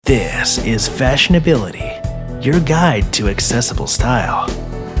This is Fashionability, your guide to accessible style.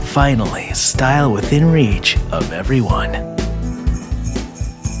 Finally, style within reach of everyone.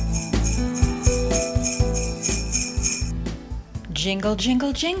 Jingle,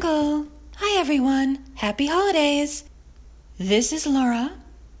 jingle, jingle. Hi, everyone. Happy holidays. This is Laura.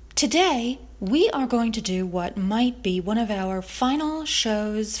 Today, we are going to do what might be one of our final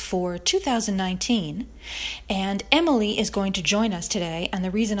shows for 2019, and Emily is going to join us today, and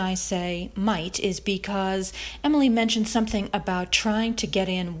the reason I say might is because Emily mentioned something about trying to get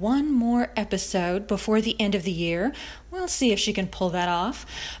in one more episode before the end of the year. We'll see if she can pull that off.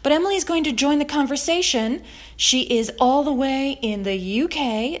 But Emily is going to join the conversation. She is all the way in the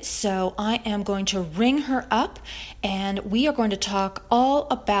UK, so I am going to ring her up, and we are going to talk all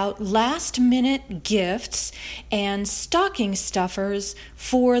about last-minute gifts and stocking stuffers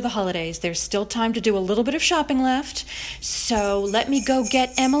for the holidays. There's still time to do a little bit of shopping left, so let me go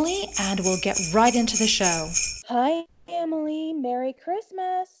get Emily, and we'll get right into the show. Hi, Emily. Merry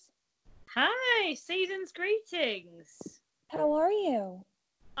Christmas. Hi, season's greetings. How are you?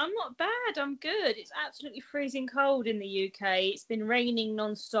 I'm not bad, I'm good. It's absolutely freezing cold in the UK. It's been raining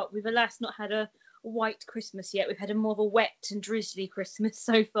non-stop. We've alas not had a white Christmas yet. We've had a more of a wet and drizzly Christmas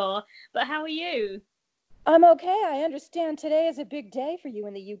so far. But how are you? I'm okay. I understand today is a big day for you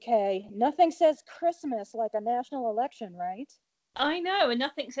in the UK. Nothing says Christmas like a national election, right? I know, and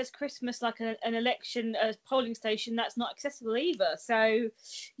nothing says Christmas like an election, a polling station that's not accessible either. So,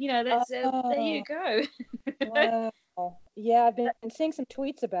 that's there you go. Wow. Yeah, I've been seeing some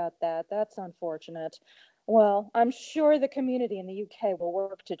tweets about that. That's unfortunate. Well, I'm sure the community in the UK will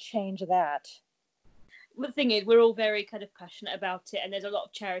work to change that. The thing is, we're all very kind of passionate about it, and there's a lot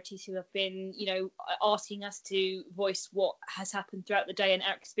of charities who have been, asking us to voice what has happened throughout the day and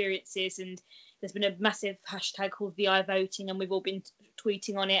our experiences. And there's been a massive hashtag called VI Voting, and we've all been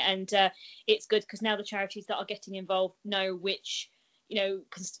tweeting on it. And it's good because now the charities that are getting involved know which,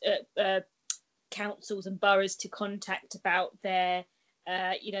 councils and boroughs to contact about their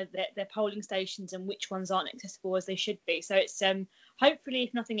polling stations and which ones aren't accessible as they should be. So it's hopefully,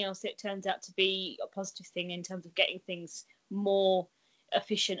 if nothing else, it turns out to be a positive thing in terms of getting things more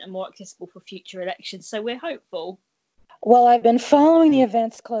efficient and more accessible for future elections. So we're hopeful. Well, I've been following the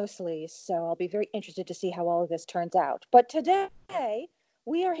events closely, so I'll be very interested to see how all of this turns out. But today,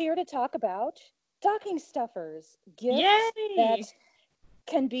 we are here to talk about stocking stuffers, gifts Yay! that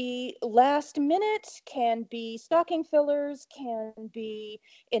can be last minute, can be stocking fillers, can be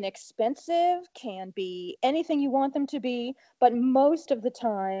inexpensive, can be anything you want them to be. But most of the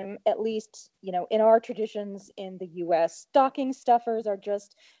time, at least, in our traditions in the US, stocking stuffers are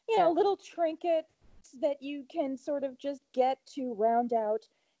just, little trinkets that you can sort of just get to round out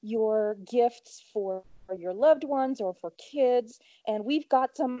your gifts for your loved ones or for kids. And we've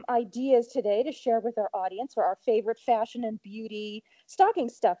got some ideas today to share with our audience for our favorite fashion and beauty stocking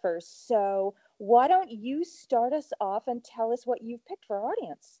stuffers. So why don't you start us off and tell us what you've picked for our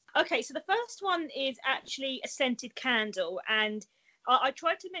audience? Okay, so the first one is actually a scented candle. And I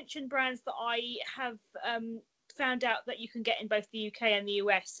tried to mention brands that I have found out that you can get in both the UK and the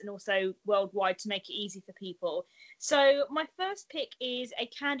US and also worldwide to make it easy for people. So my first pick is a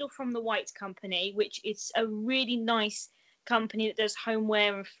candle from the White Company, which is a really nice company that does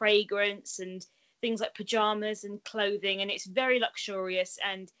homeware and fragrance and things like pajamas and clothing, and it's very luxurious,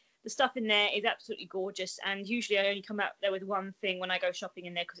 and the stuff in there is absolutely gorgeous. And usually I only come out there with one thing when I go shopping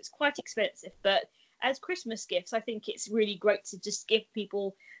in there because it's quite expensive, but as Christmas gifts, I think it's really great to just give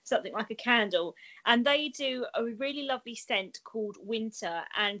people something like a candle. And they do a really lovely scent called Winter,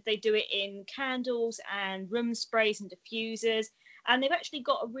 and they do it in candles and room sprays and diffusers. And they've actually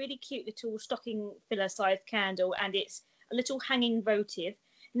got a really cute little stocking filler sized candle, and it's a little hanging votive.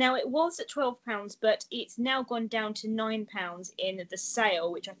 Now, it was at £12, but it's now gone down to £9 in the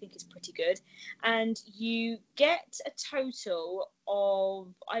sale, which I think is pretty good. And you get a total of,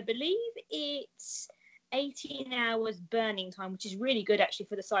 I believe it's 18 hours burning time, which is really good actually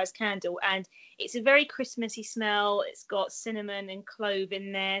for the size candle. And it's a very Christmassy smell. It's got cinnamon and clove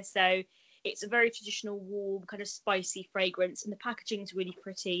in there. So it's a very traditional, warm, kind of spicy fragrance. And the packaging is really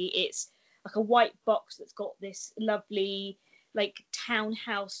pretty. It's like a white box that's got this lovely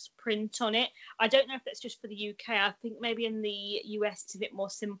townhouse print on it. I don't know if that's just for the UK. I think maybe in the US it's a bit more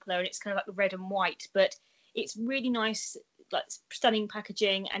simpler and it's kind of like red and white, but it's really nice, like stunning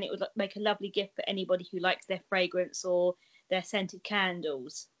packaging, and it would make a lovely gift for anybody who likes their fragrance or their scented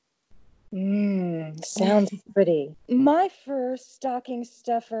candles. Sounds pretty. My first stocking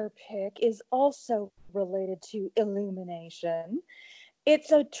stuffer pick is also related to illumination.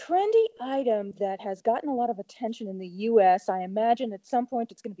 It's a trendy item that has gotten a lot of attention in the US. I imagine at some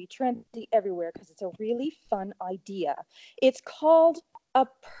point it's going to be trendy everywhere because it's a really fun idea. It's called a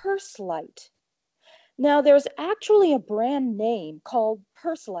purse light. Now, there's actually a brand name called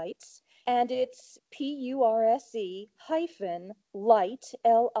Purse Lights, and it's PURSE hyphen light,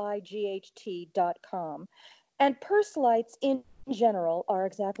 LIGHT.com. And purse lights in general are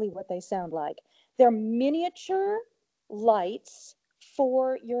exactly what they sound like. They're miniature lights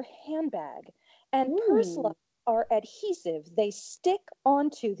for your handbag. And purse lights are adhesive. They stick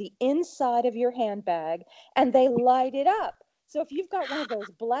onto the inside of your handbag and they light it up. So if you've got one of those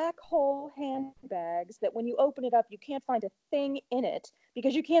black hole handbags that when you open it up, you can't find a thing in it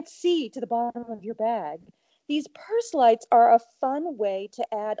because you can't see to the bottom of your bag, these purse lights are a fun way to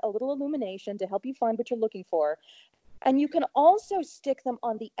add a little illumination to help you find what you're looking for. And you can also stick them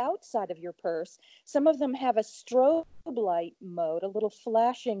on the outside of your purse. Some of them have a strobe light mode, a little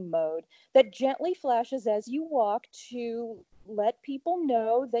flashing mode that gently flashes as you walk to let people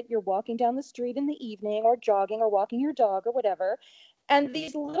know that you're walking down the street in the evening or jogging or walking your dog or whatever. And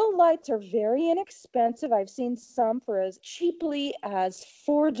these little lights are very inexpensive. I've seen some for as cheaply as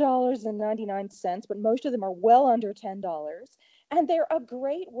 $4.99, but most of them are well under $10. And they're a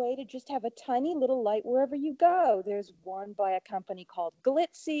great way to just have a tiny little light wherever you go. There's one by a company called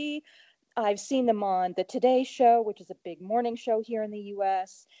Glitzy. I've seen them on the Today Show, which is a big morning show here in the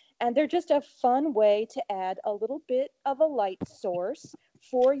US. And they're just a fun way to add a little bit of a light source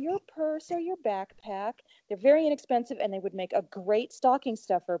for your purse or your backpack. They're very inexpensive and they would make a great stocking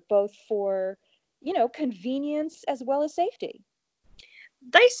stuffer, both for, convenience as well as safety.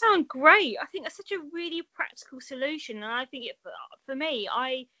 They sound great. I think that's such a really practical solution. And I think for me,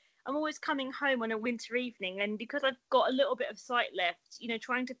 I'm always coming home on a winter evening. And because I've got a little bit of sight left,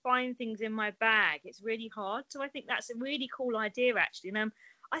 trying to find things in my bag, it's really hard. So I think that's a really cool idea, actually. And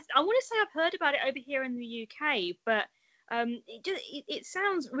I want to say I've heard about it over here in the UK, but it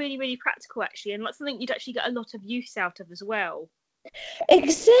sounds really, really practical, actually. And like something you'd actually get a lot of use out of as well.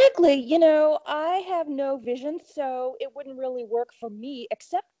 Exactly. I have no vision, so it wouldn't really work for me,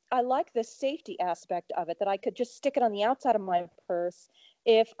 except I like the safety aspect of it, that I could just stick it on the outside of my purse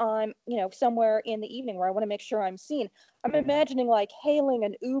if I'm, somewhere in the evening where I want to make sure I'm seen. I'm imagining like hailing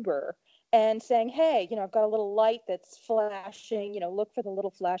an Uber and saying, hey, I've got a little light that's flashing, look for the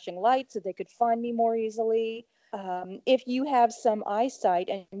little flashing light so they could find me more easily. If you have some eyesight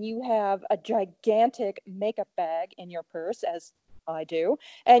and you have a gigantic makeup bag in your purse, as I do,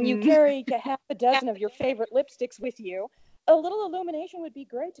 and you carry half a dozen of your favorite lipsticks with you, a little illumination would be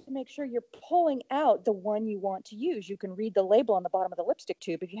great to make sure you're pulling out the one you want to use. You can read the label on the bottom of the lipstick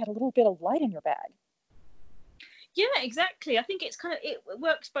tube if you had a little bit of light in your bag. Yeah, exactly. I think it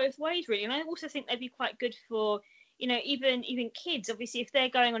works both ways, really. And I also think they'd be quite good for, even kids. Obviously, if they're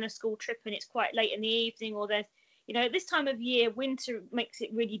going on a school trip and it's quite late in the evening, or there's, this time of year, winter makes it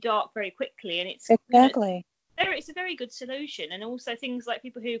really dark very quickly. And it's exactly. It's a very good solution. And also things like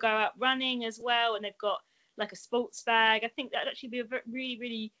people who go out running as well, and they've got like a sports bag. I think that'd actually be a really,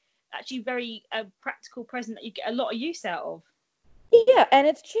 really, actually very practical present that you get a lot of use out of. Yeah, and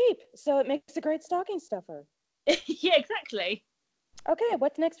it's cheap, so it makes a great stocking stuffer. Yeah, exactly. Okay,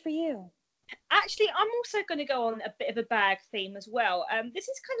 what's next for you? Actually, I'm also going to go on a bit of a bag theme as well. This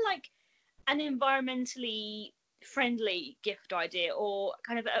is kind of like an environmentally friendly gift idea, or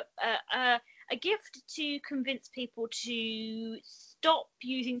kind of a gift to convince people to stop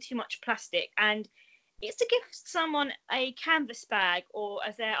using too much plastic. And it's to give someone a canvas bag, or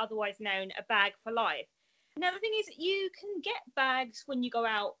as they're otherwise known, a bag for life. Now, the thing is, you can get bags when you go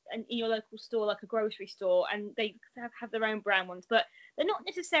out and in your local store, like a grocery store, and they have their own brand ones, but they're not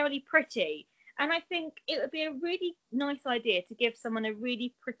necessarily pretty. And I think it would be a really nice idea to give someone a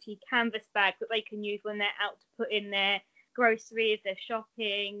really pretty canvas bag that they can use when they're out to put in their groceries, their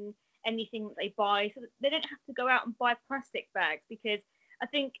shopping, anything that they buy, so that they don't have to go out and buy plastic bags. Because I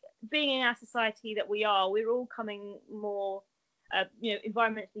think being in our society that we're all coming more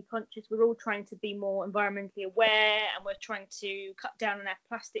environmentally conscious. We're all trying to be more environmentally aware, and we're trying to cut down on our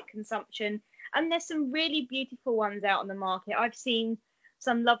plastic consumption. And there's some really beautiful ones out on the market. I've seen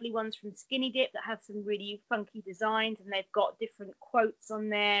some lovely ones from Skinny Dip that have some really funky designs, and they've got different quotes on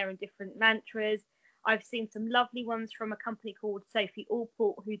there and different mantras. I've seen some lovely ones from a company called Sophie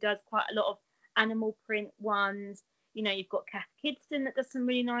Allport, who does quite a lot of animal print ones. You've got Kath Kidston that does some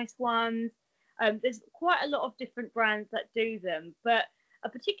really nice ones. There's quite a lot of different brands that do them, but a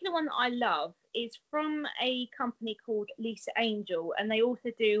particular one that I love is from a company called Lisa Angel, and they also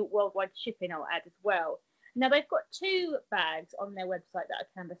do worldwide shipping, I'll add as well. Now, they've got 2 bags on their website that are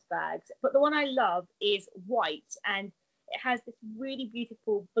canvas bags, but the one I love is white, and it has this really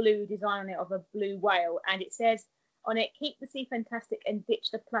beautiful blue design on it of a blue whale, and it says on it, "Keep the sea fantastic and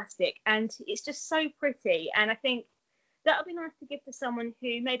ditch the plastic." And it's just so pretty. And I think that would be nice to give to someone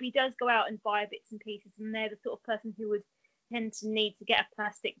who maybe does go out and buy bits and pieces, and they're the sort of person who would tend to need to get a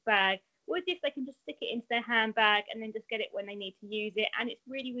plastic bag. What if they can just stick it into their handbag and then just get it when they need to use it? And it's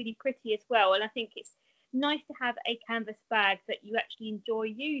really, really pretty as well. And I think it's nice to have a canvas bag that you actually enjoy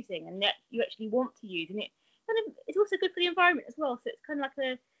using and that you actually want to use. And it kind of, it's also good for the environment as well. So it's kind of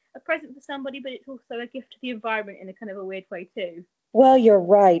like a present for somebody, but it's also a gift to the environment in a kind of a weird way too. Well, you're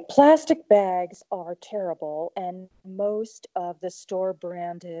right. Plastic bags are terrible, and most of the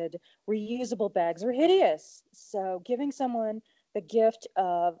store-branded reusable bags are hideous. So giving someone the gift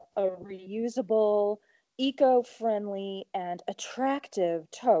of a reusable, eco-friendly, and attractive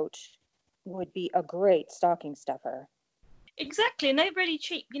tote would be a great stocking stuffer. Exactly, and they're really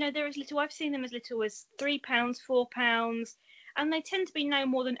cheap. You know, they're as little, I've seen them as little as £3, £4, and they tend to be no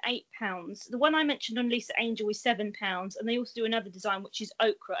more than £8. The one I mentioned on Lisa Angel is £7, and they also do another design which is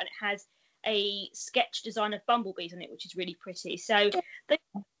ochre, and it has a sketch design of bumblebees on it, which is really pretty. So they're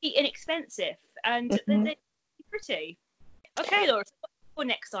inexpensive, and they're pretty. Okay, Laura, so what's your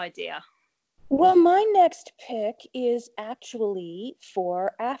next idea? Well, my next pick is actually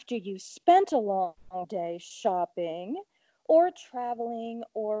for after you've spent a long day shopping or traveling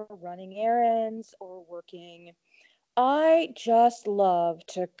or running errands or working. I just love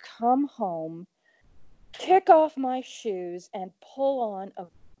to come home, kick off my shoes, and pull on a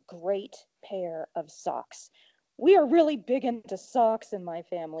great pair of socks. We are really big into socks in my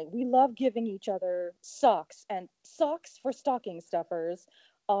family. We love giving each other socks, and socks for stocking stuffers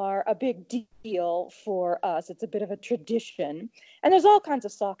are a big deal for us. It's a bit of a tradition. And there's all kinds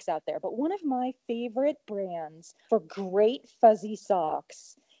of socks out there, but one of my favorite brands for great fuzzy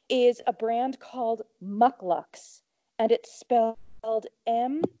socks is a brand called Mucklucks. And it's spelled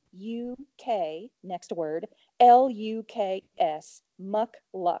M-U-K, next word, L-U-K-S,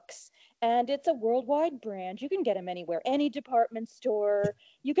 Mucklucks. And it's a worldwide brand. You can get them anywhere, any department store.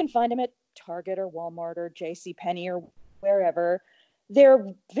 You can find them at Target or Walmart or JCPenney or wherever. They're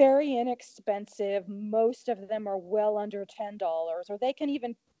very inexpensive. Most of them are well under $10, or you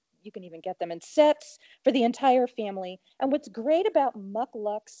can even get them in sets for the entire family. And what's great about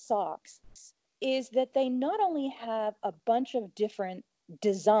Mucklucks socks is that they not only have a bunch of different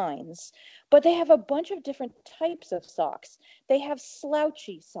designs, but they have a bunch of different types of socks. They have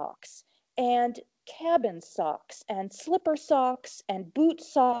slouchy socks and cabin socks and slipper socks and boot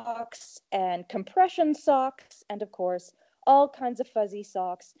socks and compression socks and, of course, all kinds of fuzzy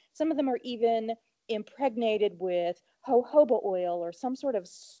socks. Some of them are even impregnated with jojoba oil or some sort of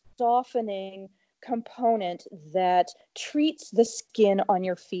softening component that treats the skin on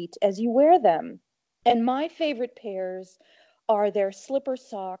your feet as you wear them. And my favorite pairs are their slipper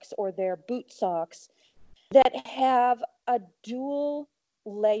socks or their boot socks that have a dual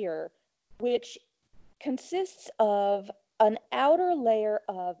layer, which consists of an outer layer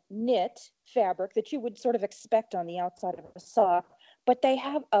of knit fabric that you would sort of expect on the outside of a sock, but they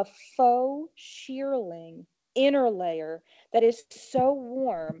have a faux shearling inner layer that is so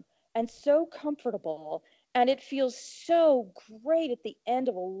warm and so comfortable, and it feels so great at the end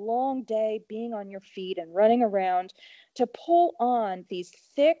of a long day being on your feet and running around to pull on these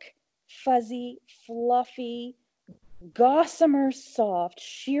thick, fuzzy, fluffy, gossamer soft,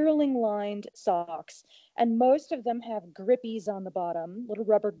 shearling lined socks. And most of them have grippies on the bottom, little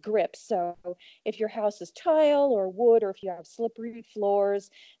rubber grips. So if your house is tile or wood, or if you have slippery floors,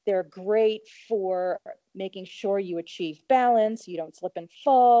 they're great for making sure you achieve balance, you don't slip and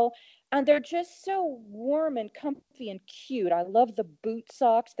fall. And they're just so warm and comfy and cute. I love the boot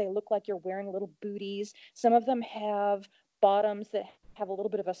socks. They look like you're wearing little booties. Some of them have bottoms that have a little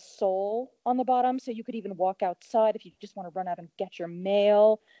bit of a sole on the bottom, so you could even walk outside if you just want to run out and get your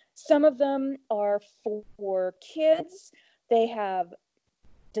mail. Some of them are for kids. They have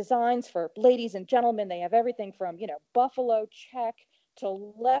designs for ladies and gentlemen. They have everything from, buffalo check to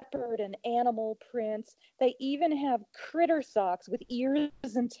leopard and animal prints. They even have critter socks with ears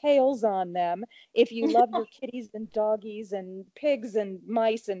and tails on them if you love your kitties and doggies and pigs and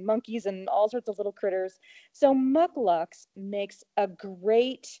mice and monkeys and all sorts of little critters. So Mucklucks makes a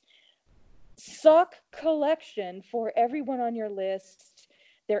great sock collection for everyone on your list.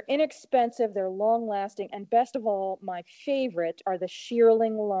 They're inexpensive, they're long-lasting, and best of all, my favorite are the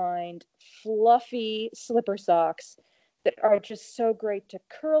shearling lined, fluffy slipper socks that are just so great to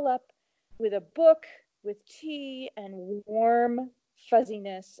curl up with a book, with tea, and warm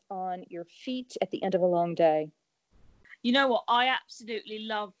fuzziness on your feet at the end of a long day. You know what? I absolutely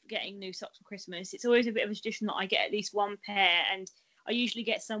love getting new socks for Christmas. It's always a bit of a tradition that I get at least one pair, and I usually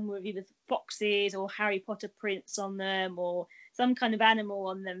get some with either foxes or Harry Potter prints on them or some kind of animal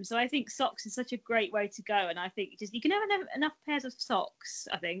on them. So I think socks is such a great way to go, and I think just you can never have enough pairs of socks,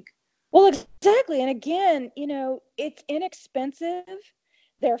 I think. Well, exactly. And again, it's inexpensive.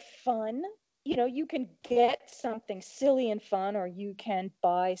 They're fun. You can get something silly and fun, or you can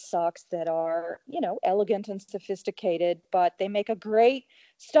buy socks that are, elegant and sophisticated, but they make a great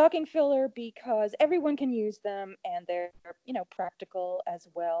stocking filler because everyone can use them, and they're, practical as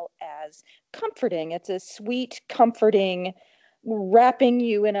well as comforting. It's a sweet, comforting, wrapping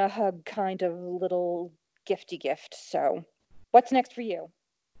you in a hug kind of little gifty gift. So, what's next for you?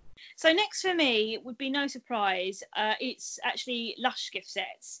 So next for me would be no surprise. It's actually Lush gift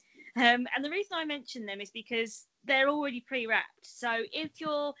sets. And the reason I mention them is because they're already pre-wrapped. So if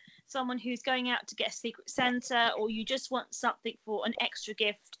you're someone who's going out to get a Secret Santa, or you just want something for an extra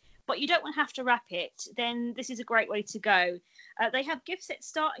gift, but you don't want to have to wrap it, then this is a great way to go. They have gift sets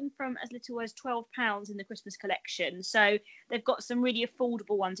starting from as little as £12 in the Christmas collection. So they've got some really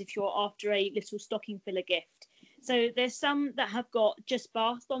affordable ones if you're after a little stocking filler gift. So there's some that have got just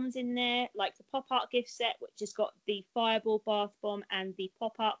bath bombs in there, like the Pop Art gift set, which has got the Fireball bath bomb and the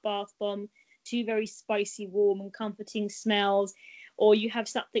Pop Art bath bomb, two very spicy, warm and comforting smells. Or you have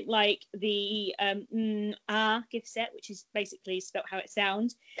something like the gift set, which is basically spelt how it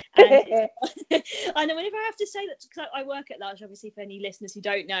sounds. And I know whenever I have to say that, because I work at Lush, obviously, for any listeners who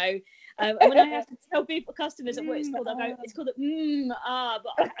don't know, and when I have to tell people, customers what it's called, I go, it's called the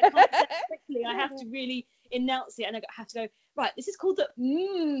but I can't say it quickly. I have to really announce it, and I have to go, right, this is called the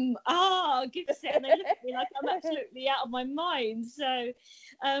gift set, and they look at me like I'm absolutely out of my mind. So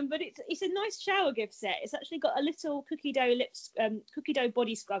but it's a nice shower gift set. It's actually got a little cookie dough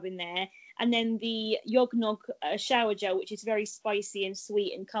body scrub in there, and then the Yognog shower gel, which is very spicy and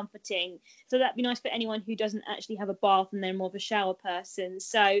sweet and comforting. So that'd be nice for anyone who doesn't actually have a bath and they're more of a shower person.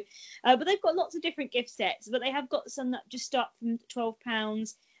 So but they've got lots of different gift sets, but they have got some that just start from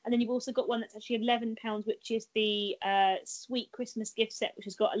 £12. And then you've also got one that's actually £11, which is the sweet Christmas gift set, which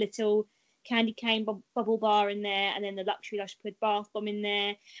has got a little candy cane bubble bar in there, and then the Luxury Lush Pud bath bomb in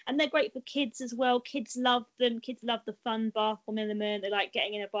there. And they're great for kids as well. Kids love them. Kids love the fun bath bomb element. They like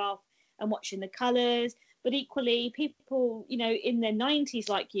getting in a bath and watching the colours. But equally, people, in their 90s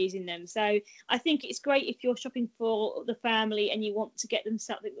like using them. So I think it's great if you're shopping for the family and you want to get them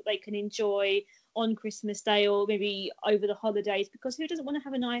something that they can enjoy on Christmas Day or maybe over the holidays, because who doesn't want to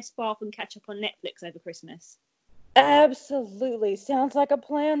have a nice bath and catch up on Netflix over Christmas? Absolutely. Sounds like a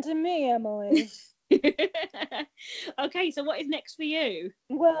plan to me, Emily. Okay, so what is next for you?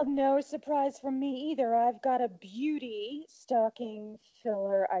 Well, no surprise from me either. I've got a beauty stocking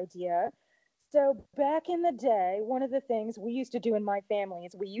filler idea. So back in the day, one of the things we used to do in my family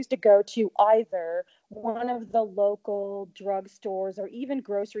is we used to go to either one of the local drugstores or even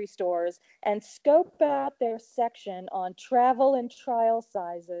grocery stores and scope out their section on travel and trial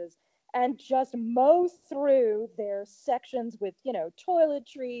sizes and just mow through their sections with,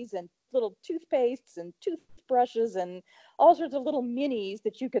 toiletries and little toothpastes and toothbrushes and all sorts of little minis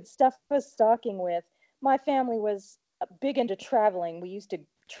that you could stuff a stocking with. My family was big into traveling. We used to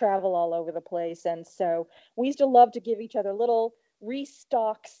travel all over the place, and so we used to love to give each other little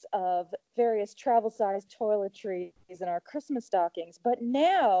restocks of various travel-sized toiletries in our Christmas stockings. But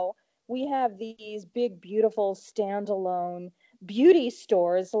now we have these big, beautiful standalone beauty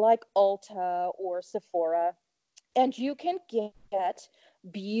stores like Ulta or Sephora, and you can get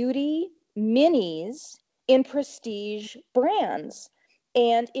beauty minis in prestige brands.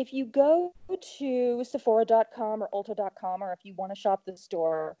 And if you go to Sephora.com or Ulta.com, or if you want to shop the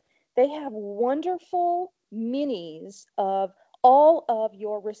store, they have wonderful minis of all of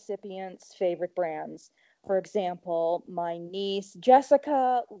your recipients' favorite brands. For example, my niece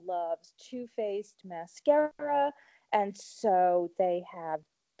Jessica loves Too Faced mascara, and so they have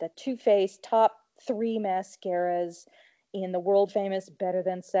the Too Faced top 3 mascaras in the world famous Better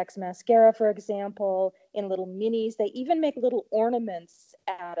Than Sex mascara, for example, in little minis. They even make little ornaments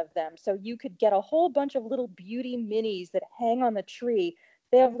out of them. So you could get a whole bunch of little beauty minis that hang on the tree.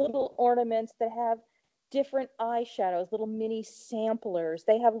 They have little ornaments that have different eyeshadows, little mini samplers.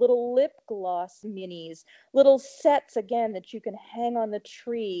 They have little lip gloss minis, little sets, again, that you can hang on the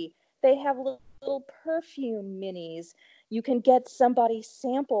tree. They have little perfume minis. You can get somebody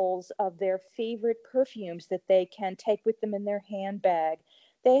samples of their favorite perfumes that they can take with them in their handbag.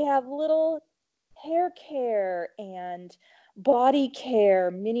 They have little hair care and body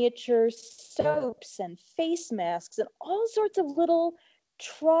care, miniature soaps and face masks, and all sorts of little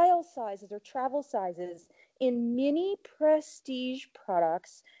trial sizes or travel sizes in mini prestige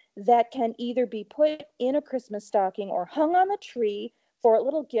products that can either be put in a Christmas stocking or hung on the tree for a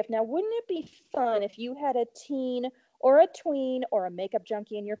little gift. Now, wouldn't it be fun if you had a teen or a tween or a makeup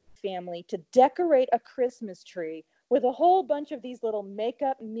junkie in your family to decorate a Christmas tree with a whole bunch of these little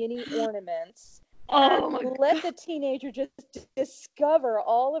makeup mini ornaments and let the teenager just discover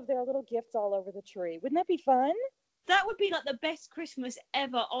all of their little gifts all over the tree? Wouldn't that be fun? That would be like the best Christmas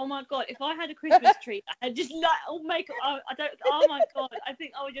ever. Oh my God. If I had a Christmas tree, I'd just like all makeup. Oh my God. I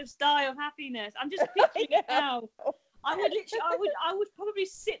think I would just die of happiness. I'm just picturing it now. I would probably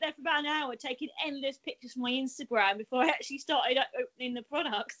sit there for about an hour taking endless pictures for my Instagram before I actually started opening the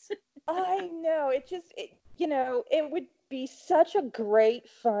products. I know. It would be such a great,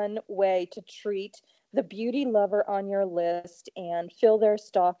 fun way to treat the beauty lover on your list and fill their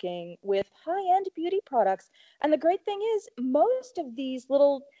stocking with high-end beauty products. And the great thing is, most of these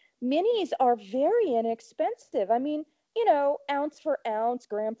little minis are very inexpensive. I mean, ounce for ounce,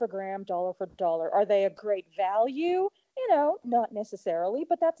 gram for gram, dollar for dollar. Are they a great value? Not necessarily,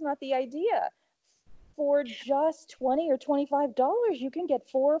 but that's not the idea. For just $20 or $25, you can get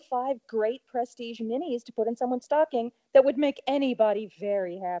 4 or 5 great prestige minis to put in someone's stocking that would make anybody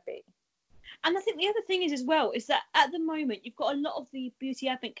very happy. And I think the other thing is as well is that at the moment you've got a lot of the beauty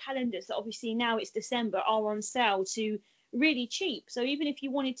advent calendars that obviously now it's December are on sale to really cheap. So even if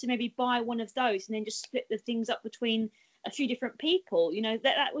you wanted to maybe buy one of those and then just split the things up between a few different people,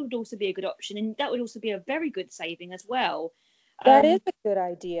 that would also be a good option, and that would also be a very good saving as well. That is a good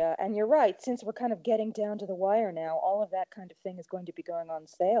idea. And you're right, since we're kind of getting down to the wire now, all of that kind of thing is going to be going on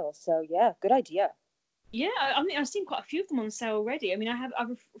sale. So yeah, good idea. Yeah, I mean, I've seen quite a few of them on sale already. I mean, I've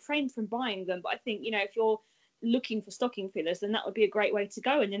refrained from buying them, but I think, if you're looking for stocking fillers, then that would be a great way to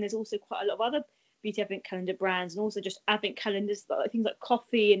go. And then there's also quite a lot of other beauty advent calendar brands, and also just advent calendars, things like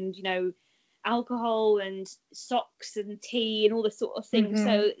coffee and, alcohol and socks and tea and all this sort of thing. Mm-hmm.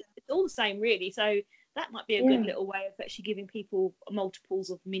 So it's all the same, really. So that might be a good little way of actually giving people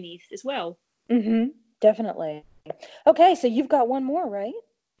multiples of minis as well. Mm-hmm. Definitely. Okay, so you've got one more, right?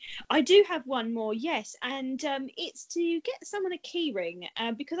 I do have one more, yes, and it's to get someone a key ring,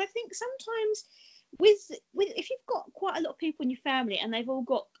 because I think sometimes with if you've got quite a lot of people in your family and they've all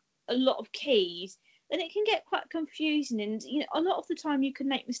got a lot of keys, then it can get quite confusing, and a lot of the time you can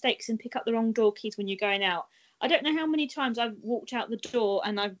make mistakes and pick up the wrong door keys when you're going out. I don't know how many times I've walked out the door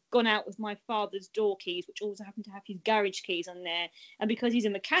and I've gone out with my father's door keys, which also happen to have his garage keys on there, and because he's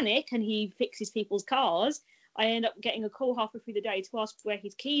a mechanic and he fixes people's cars, I end up getting a call halfway through the day to ask where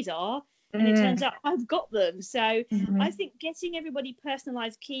his keys are, and it turns out I've got them. So I think getting everybody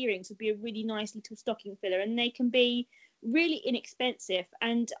personalised key rings would be a really nice little stocking filler, and they can be really inexpensive.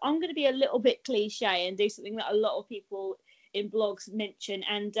 And I'm going to be a little bit cliche and do something that a lot of people in blogs mention,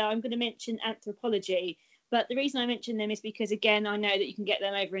 and I'm going to mention Anthropologie. But the reason I mention them is because, again, I know that you can get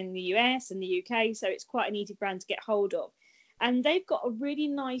them over in the US and the UK, so it's quite an easy brand to get hold of. And they've got a really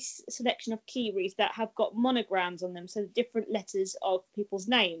nice selection of key rings that have got monograms on them, so different letters of people's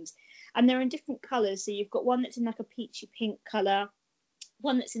names. And they're in different colours. So you've got one that's in like a peachy pink colour,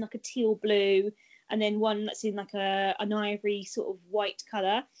 one that's in like a teal blue, and then one that's in like an ivory sort of white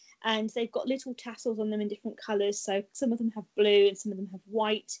colour. And they've got little tassels on them in different colours. So some of them have blue and some of them have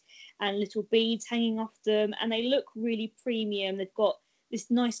white, and little beads hanging off them. And they look really premium. They've got this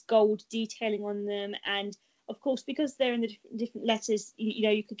nice gold detailing on them. And of course, because they're in the different letters,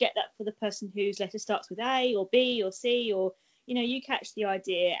 you could get that for the person whose letter starts with A or B or C, or, you catch the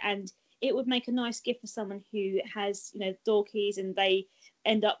idea. And it would make a nice gift for someone who has, door keys, and they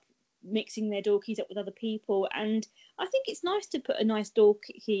end up mixing their door keys up with other people. And I think it's nice to put a nice door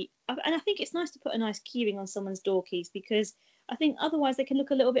key, and I think it's nice to put a nice keyring on someone's door keys, because I think otherwise they can look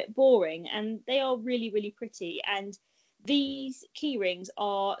a little bit boring, and they are really, really pretty. And these key rings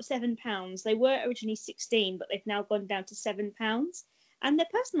are £7. They were originally 16, but they've now gone down to £7, and they're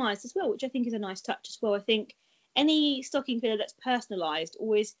personalised as well, which I think is a nice touch as well. I think any stocking filler that's personalised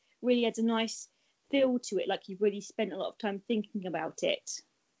always really adds a nice feel to it, like you've really spent a lot of time thinking about it.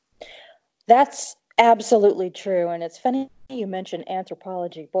 That's absolutely true, and it's funny you mentioned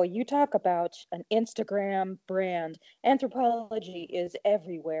Anthropologie. Boy, you talk about an Instagram brand. Anthropologie is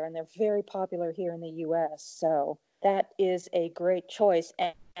everywhere, and they're very popular here in the US. So that is a great choice.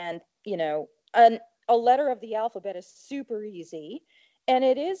 And a letter of the alphabet is super easy, and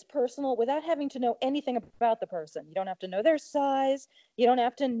it is personal without having to know anything about the person. You don't have to know their size. You don't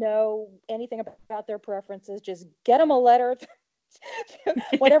have to know anything about their preferences. Just get them a letter,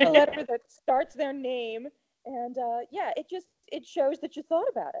 whatever letter that starts their name. And it shows that you thought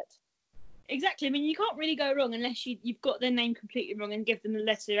about it. Exactly. I mean, you can't really go wrong unless you've got their name completely wrong and give them the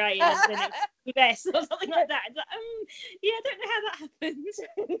letter A and then it's with S or something like that. It's like, yeah, I don't know how that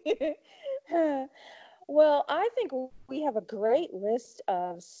happens. Well, I think we have a great list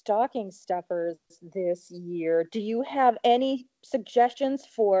of stocking stuffers this year. Do you have any suggestions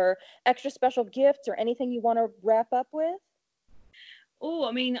for extra special gifts or anything you want to wrap up with? Oh,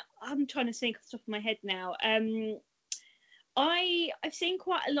 I mean, I'm trying to think off the top of my head now. I've seen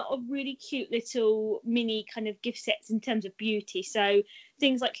quite a lot of really cute little mini kind of gift sets in terms of beauty. So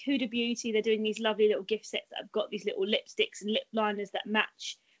things like Huda Beauty, they're doing these lovely little gift sets that have got these little lipsticks and lip liners that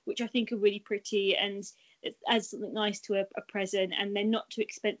match, which I think are really pretty and it adds something nice to a present, and they're not too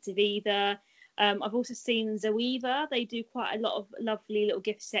expensive either. I've also seen Zoeva. They do quite a lot of lovely little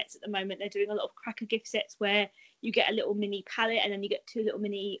gift sets at the moment. They're doing a lot of cracker gift sets where you get a little mini palette and then you get 2 little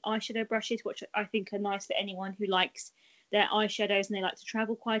mini eyeshadow brushes, which I think are nice for anyone who likes their eyeshadows and they like to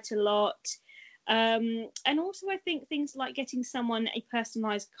travel quite a lot. And also I think things like getting someone a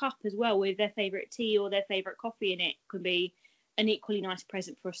personalised cup as well with their favourite tea or their favourite coffee in it can be an equally nice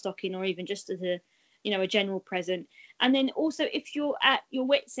present for a stocking, or even just as a general present. And then also, if you're at your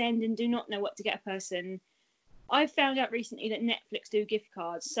wit's end and do not know what to get a person, I've found out recently that Netflix do gift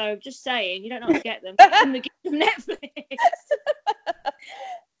cards. So just saying, you don't know what to get them. Get them the gift of Netflix.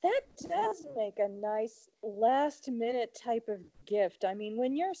 That does make a nice last minute type of gift. I mean,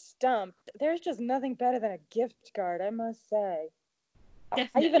 when you're stumped, there's just nothing better than a gift card, I must say.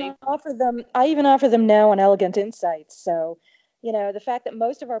 Definitely. I even offer them now on Elegant Insights. So, the fact that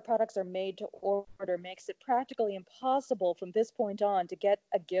most of our products are made to order makes it practically impossible from this point on to get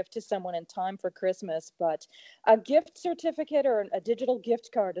a gift to someone in time for Christmas. But a gift certificate or a digital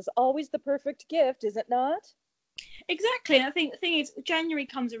gift card is always the perfect gift, is it not? Exactly. And I think the thing is, January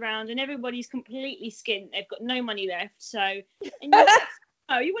comes around and everybody's completely skint. They've got no money left. So, and you want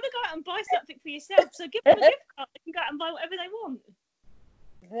to go out and buy something for yourself. So give them a gift card. They can go out and buy whatever they want.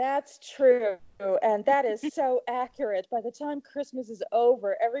 That's true. And that is so accurate. By the time Christmas is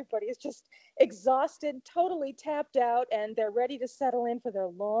over, everybody is just exhausted, totally tapped out, and they're ready to settle in for their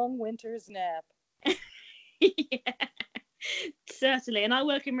long winter's nap. Yeah, certainly. And I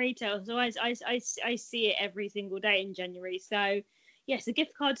work in retail, so I see it every single day in January. So, yes, a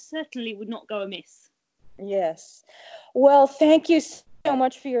gift card certainly would not go amiss. Yes. Well, thank you so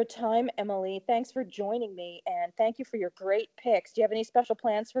much for your time, Emily. Thanks for joining me, and thank you for your great picks. Do you have any special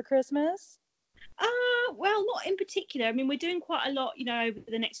plans for Christmas? Well, not in particular. I mean, we're doing quite a lot, over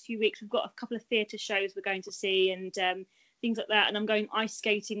the next few weeks. We've got a couple of theatre shows we're going to see and things like that. And I'm going ice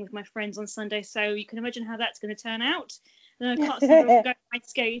skating with my friends on Sunday. So you can imagine how that's going to turn out. I can't say I'm going ice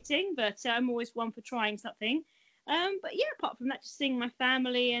skating, but I'm always one for trying something. But yeah, apart from that, just seeing my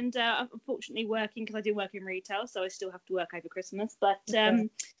family and unfortunately working, because I do work in retail, so I still have to work over Christmas. But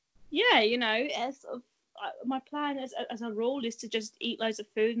yeah, as sort of, my plan as a rule is to just eat loads of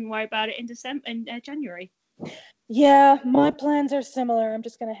food and worry about it in January. Yeah, my plans are similar. I'm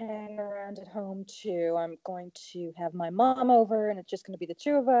just going to hang around at home too. I'm going to have my mom over, and it's just going to be the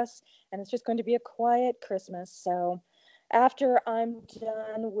two of us, and it's just going to be a quiet Christmas. So after I'm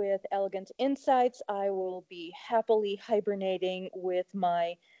done with Elegant Insights, I will be happily hibernating with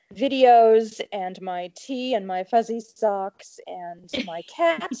my videos and my tea and my fuzzy socks and my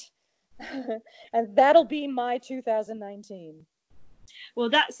cat. And that'll be my 2019. Well,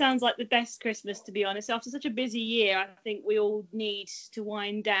 that sounds like the best Christmas, to be honest. After such a busy year, I think we all need to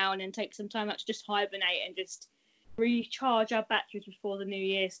wind down and take some time out to just hibernate and just recharge our batteries before the new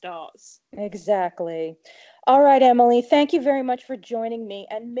year starts. Exactly. All right, Emily, thank you very much for joining me,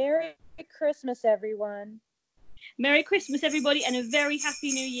 and Merry Christmas, everyone. Merry Christmas, everybody, and a very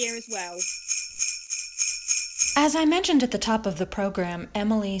happy new year as well. As I mentioned at the top of the program,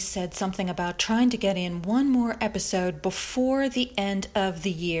 Emily said something about trying to get in one more episode before the end of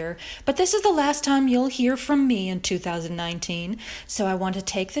the year. But this is the last time you'll hear from me in 2019, so I want to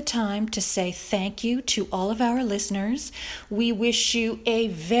take the time to say thank you to all of our listeners. We wish you a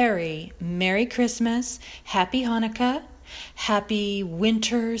very Merry Christmas, Happy Hanukkah, Happy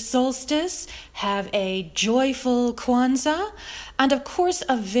winter solstice, have a joyful Kwanzaa, and of course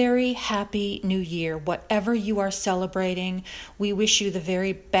a very happy new year. Whatever you are celebrating, we wish you the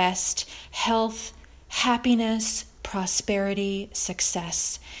very best health, happiness, prosperity,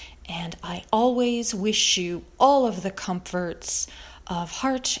 success. And I always wish you all of the comforts of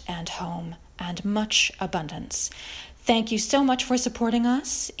heart and home and much abundance. Thank you so much for supporting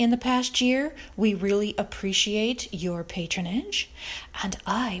us in the past year. We really appreciate your patronage. And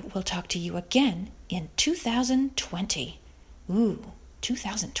I will talk to you again in 2020. Ooh,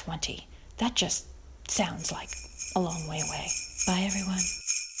 2020. That just sounds like a long way away. Bye, everyone.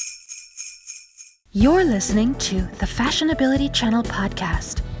 You're listening to the Fashionability Channel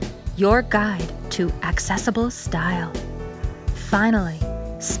podcast, your guide to accessible style. Finally,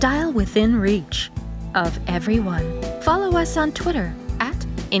 style within reach of everyone. Follow us on Twitter at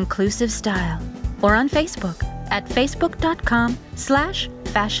Inclusive Style or on Facebook at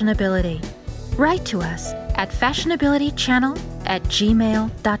facebook.com/fashionability. Write to us at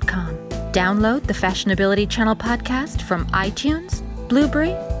fashionabilitychannel@gmail.com. Download the Fashionability Channel podcast from iTunes,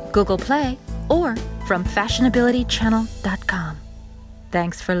 Blueberry, Google Play, or from fashionabilitychannel.com.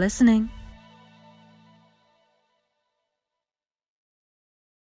 Thanks for listening.